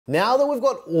Now that we've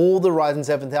got all the Ryzen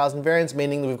 7000 variants,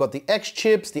 meaning that we've got the X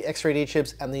chips, the X3D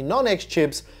chips, and the non-X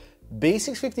chips,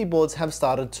 B650 boards have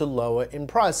started to lower in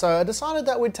price. So I decided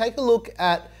that we'd take a look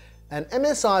at an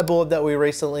MSI board that we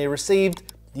recently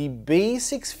received, the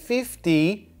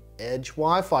B650 Edge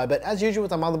Wi-Fi. But as usual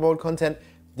with our motherboard content,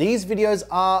 these videos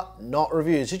are not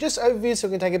reviews. So just overviews so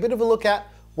we can take a bit of a look at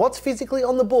what's physically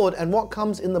on the board and what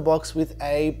comes in the box with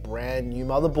a brand new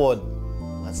motherboard.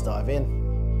 Let's dive in.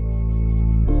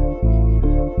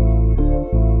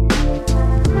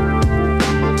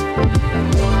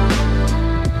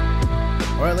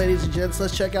 Alright ladies and gents,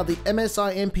 let's check out the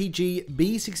MSI MPG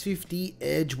B650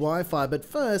 Edge Wi-Fi. But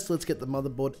first, let's get the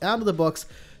motherboard out of the box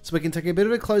so we can take a bit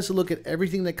of a closer look at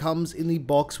everything that comes in the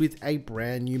box with a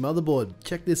brand new motherboard.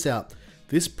 Check this out.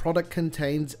 This product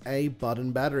contains a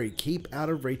button battery. Keep out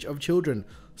of reach of children.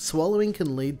 Swallowing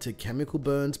can lead to chemical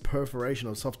burns, perforation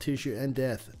of soft tissue, and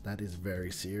death. That is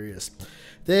very serious.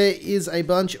 There is a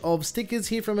bunch of stickers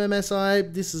here from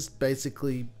MSI. This is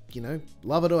basically, you know,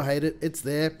 love it or hate it, it's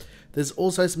there. There's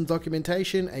also some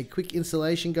documentation, a quick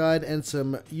installation guide, and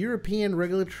some European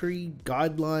regulatory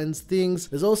guidelines things.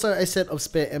 There's also a set of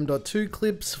spare M.2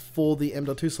 clips for the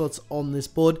M.2 slots on this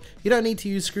board. You don't need to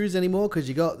use screws anymore because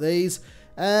you got these.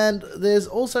 And there's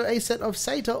also a set of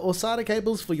SATA or SATA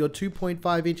cables for your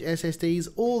 2.5-inch SSDs,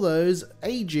 or those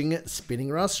aging spinning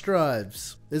rust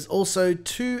drives. There's also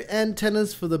two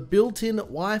antennas for the built-in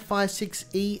Wi-Fi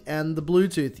 6E and the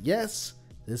Bluetooth. Yes,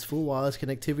 there's full wireless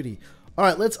connectivity.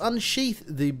 Alright, let's unsheath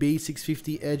the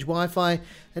B650 Edge Wi-Fi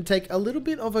and take a little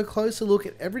bit of a closer look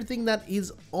at everything that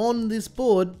is on this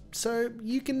board so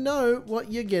you can know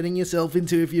what you're getting yourself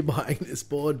into if you're buying this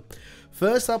board.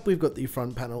 First up, we've got the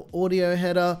front panel audio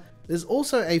header. There's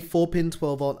also a 4-pin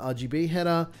 12-volt RGB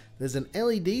header. There's an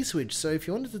LED switch, so if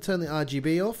you wanted to turn the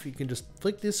RGB off, you can just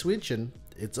flick this switch and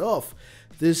it's off.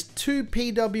 There's two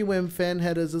PWM fan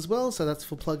headers as well, so that's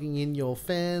for plugging in your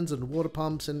fans and water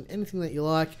pumps and anything that you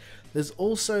like. There's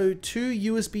also two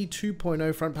USB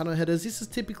 2.0 front panel headers. This is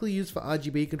typically used for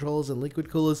RGB controllers and liquid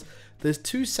coolers. There's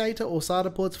two SATA or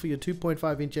SATA ports for your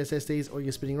 2.5-inch SSDs or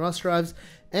your spinning rust drives,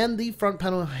 and the front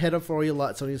panel header for all your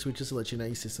lights on your switches to let you know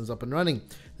your system's up and running.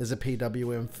 There's a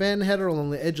PWM fan header along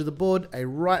the edge of the board, a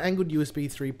right-angled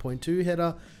USB 3.2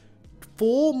 header,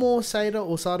 4 more SATA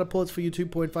or SATA ports for your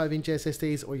 2.5-inch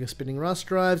SSDs or your spinning rust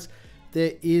drives.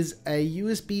 There is a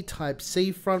USB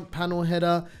Type-C front panel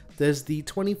header. There's the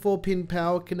 24-pin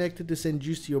power connector to send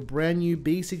juice to your brand new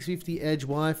B650 Edge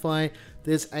Wi-Fi.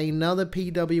 There's another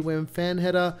PWM fan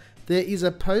header. There is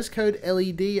a postcode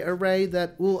LED array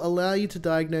that will allow you to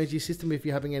diagnose your system if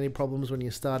you're having any problems when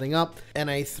you're starting up. And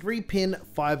a 3-pin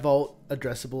 5-volt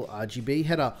addressable RGB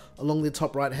header. Along the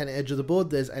top right-hand edge of the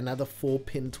board, there's another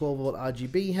 4-pin 12-volt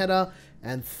RGB header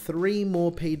and 3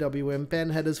 more PWM fan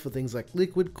headers for things like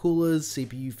liquid coolers,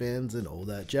 CPU fans, and all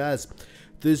that jazz.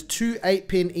 There's two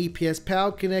 8-pin EPS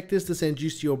power connectors to send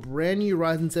juice to your brand new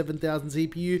Ryzen 7000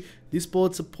 CPU. This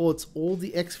board supports all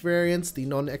the X variants, the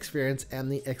non-X variants,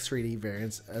 and the X3D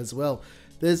variants as well.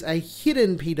 There's a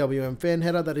hidden PWM fan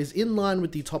header that is in line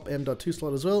with the top M.2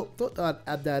 slot as well. Thought I'd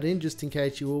add that in just in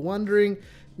case you were wondering.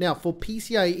 Now for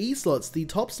PCIe slots, the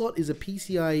top slot is a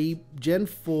PCIe Gen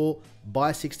 4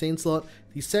 by 16 slot.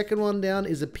 The second one down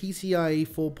is a PCIe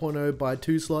 4.0 by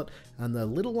 2 slot, and the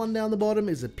little one down the bottom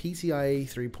is a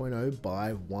PCIe 3.0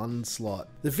 by 1 slot.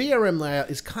 The VRM layout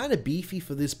is kind of beefy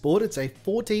for this board. It's a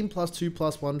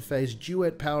 14+2+1 phase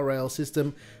duet power rail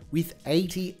system with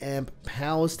 80 amp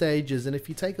power stages, and if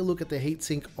you take a look at the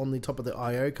heatsink on the top of the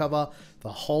I/O cover,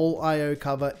 the whole I/O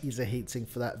cover is a heatsink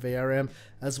for that VRM,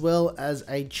 as well as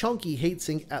a chunky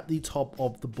heatsink at the top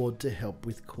of the board to help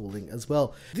with cooling as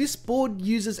well. This board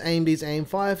uses AMD's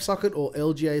AM5 socket or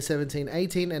LGA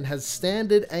 1718 and has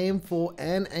standard AM4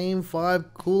 and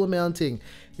AM5 cooler mounting.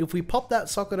 If we pop that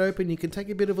socket open, you can take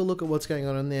a bit of a look at what's going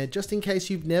on in there. Just in case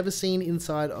you've never seen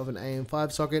inside of an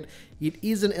AM5 socket, it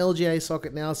is an LGA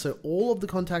socket now, so all of the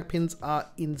contact pins are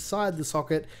inside the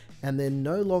socket and they're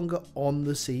no longer on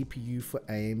the CPU for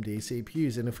AMD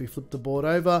CPUs. And if we flip the board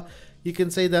over, you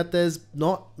can see that there's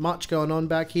not much going on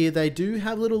back here. They do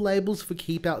have little labels for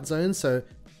keep out zones, so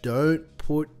don't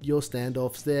put your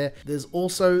standoffs there. There's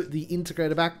also the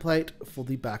integrated backplate for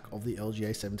the back of the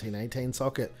LGA 1718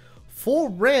 socket. For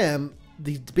RAM,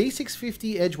 the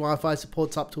B650 Edge Wi-Fi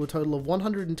supports up to a total of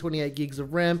 128 gigs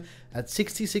of RAM at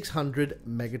 6600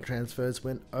 mega transfers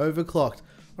when overclocked.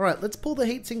 Alright, let's pull the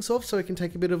heatsinks off so we can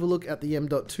take a bit of a look at the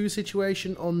M.2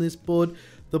 situation on this board.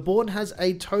 The board has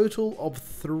a total of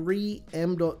 3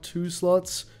 M.2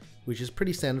 slots, which is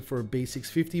pretty standard for a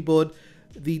B650 board.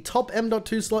 The top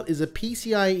M.2 slot is a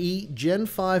PCIe Gen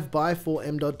 5 by 4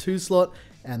 M.2 slot,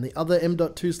 And the other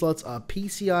M.2 slots are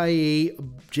PCIe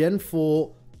Gen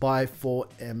 4 by 4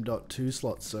 M.2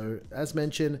 slots. So as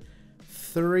mentioned,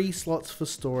 3 slots for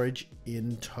storage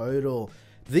in total.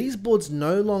 These boards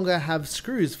no longer have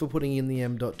screws for putting in the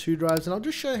M.2 drives, and I'll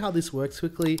just show you how this works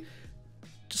quickly.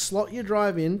 Just slot your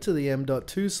drive into the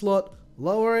M.2 slot,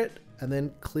 lower it, and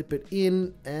then clip it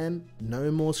in, and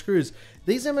no more screws.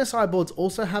 These MSI boards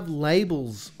also have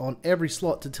labels on every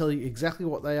slot to tell you exactly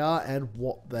what they are and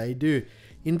what they do.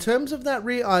 In terms of that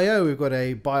rear I/O, we've got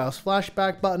a BIOS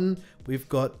flashback button, we've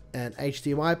got an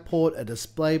HDMI port, a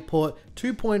display port,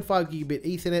 2.5 gigabit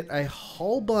Ethernet, a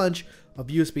whole bunch of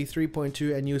USB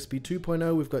 3.2 and USB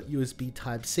 2.0. We've got USB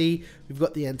Type-C, we've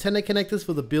got the antenna connectors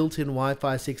for the built-in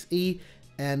Wi-Fi 6E,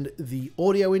 and the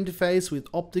audio interface with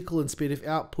optical and SPDIF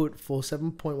output for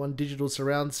 7.1 digital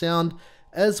surround sound,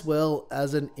 as well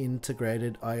as an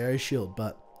integrated I/O shield.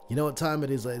 But you know what time it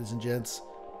is, ladies and gents?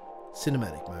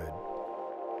 Cinematic mode.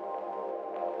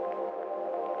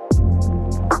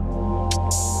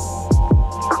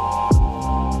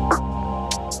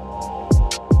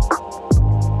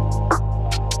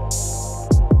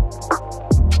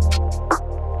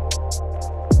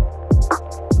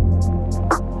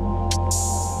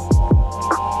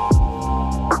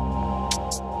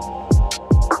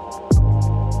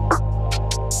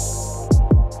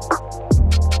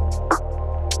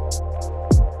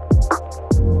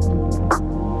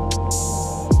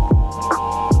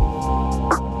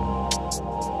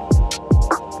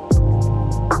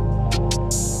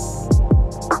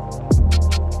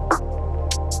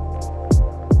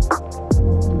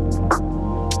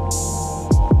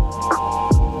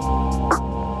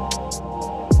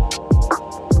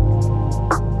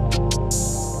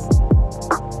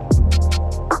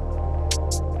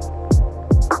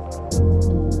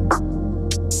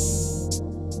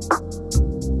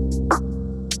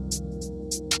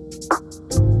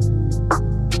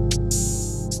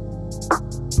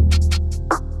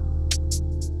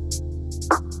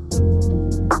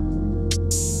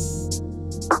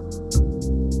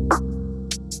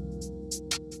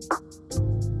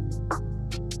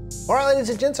 Alright ladies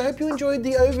and gents, I hope you enjoyed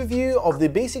the overview of the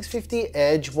B650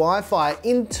 Edge Wi-Fi.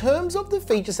 In terms of the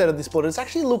feature set of this board, it's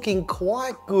actually looking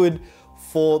quite good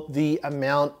for the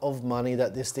amount of money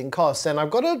that this thing costs. And I've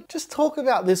got to just talk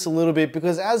about this a little bit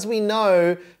because as we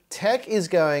know, tech is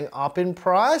going up in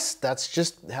price. That's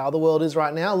just how the world is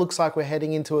right now. It looks like we're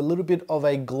heading into a little bit of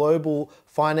a global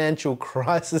financial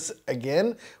crisis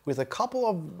again, with a couple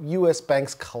of US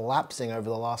banks collapsing over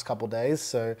the last couple of days.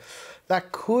 So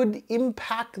that could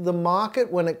impact the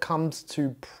market when it comes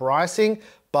to pricing.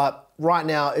 But right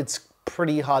now it's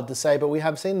pretty hard to say, but we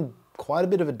have seen quite a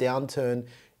bit of a downturn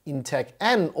in tech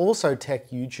and also tech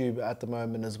YouTube at the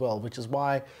moment as well, which is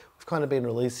why we've kind of been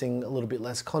releasing a little bit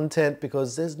less content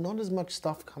because there's not as much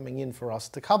stuff coming in for us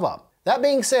to cover. That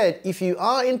being said, if you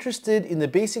are interested in the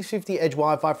B650 Edge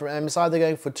Wi-Fi from MSI, they're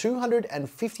going for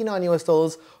 $259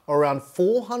 US or around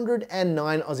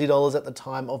 409 Aussie dollars at the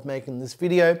time of making this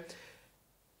video.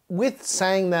 With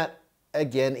saying that,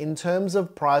 again, in terms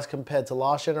of price compared to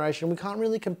last generation, we can't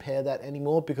really compare that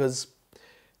anymore because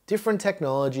different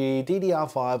technology,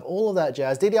 DDR5, all of that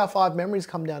jazz. DDR5 memories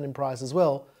come down in price as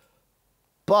well,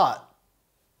 but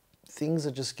things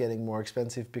are just getting more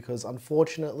expensive because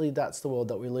unfortunately that's the world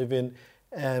that we live in.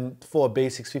 And for a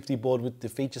B650 board with the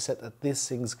feature set that this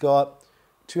thing's got,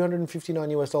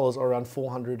 $259 US or around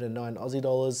 409 Aussie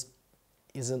dollars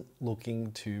isn't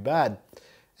looking too bad.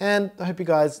 And I hope you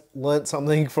guys learned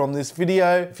something from this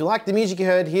video. If you like the music you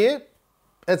heard here,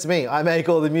 it's me, I make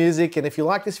all the music. And if you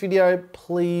like this video,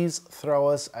 please throw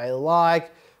us a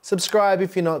like, subscribe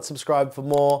if you're not subscribed for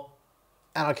more,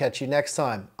 and I'll catch you next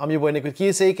time. I'm your boy Nick with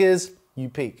Gear Seekers. You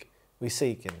peek, we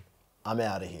seek, and I'm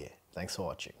out of here. Thanks for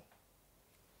watching.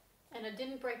 And I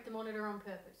didn't break the monitor on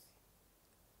purpose.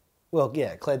 Well,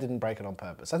 yeah, Claire didn't break it on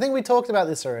purpose. I think we talked about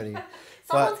this already.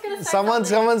 Someone's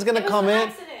gonna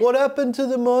comment, what happened to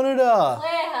the monitor?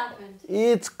 Claire happened.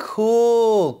 It's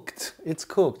cooked. It's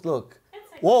cooked, look.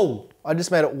 Okay. Whoa, I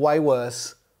just made it way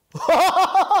worse.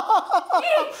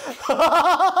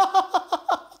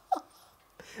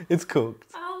 It's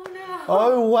cooked. Oh no.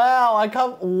 Oh wow, I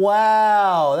can't,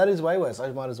 wow. That is way worse.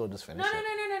 I might as well just finish it.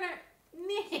 No.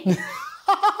 Nick.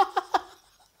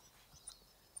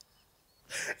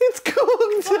 It's cooked.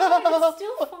 Oh, it's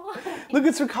still fine. Look,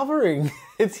 it's recovering.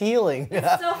 It's healing.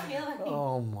 It's still healing.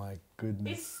 Oh my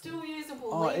goodness. It's still usable.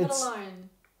 Oh, Leave it alone.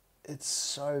 It's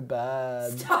so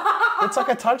bad. Stop. It's like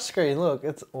a touch screen. Look,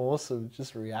 it's awesome.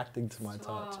 Just reacting to my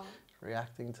touch. Stop.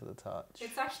 Reacting to the touch.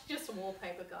 It's actually just a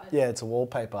wallpaper, guys. Yeah, it's a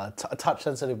wallpaper. A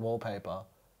touch-sensitive wallpaper.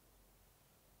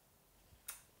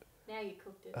 Now you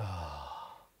cooked it.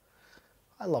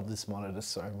 I love this monitor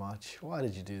so much. Why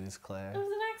did you do this, Claire? It was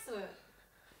an accident.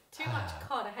 Too much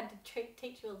COD. I had to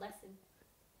teach you a lesson.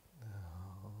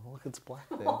 Oh, look, it's black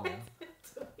there Why now. is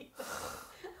it doing that?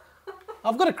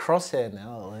 I've got a crosshair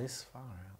now, at least.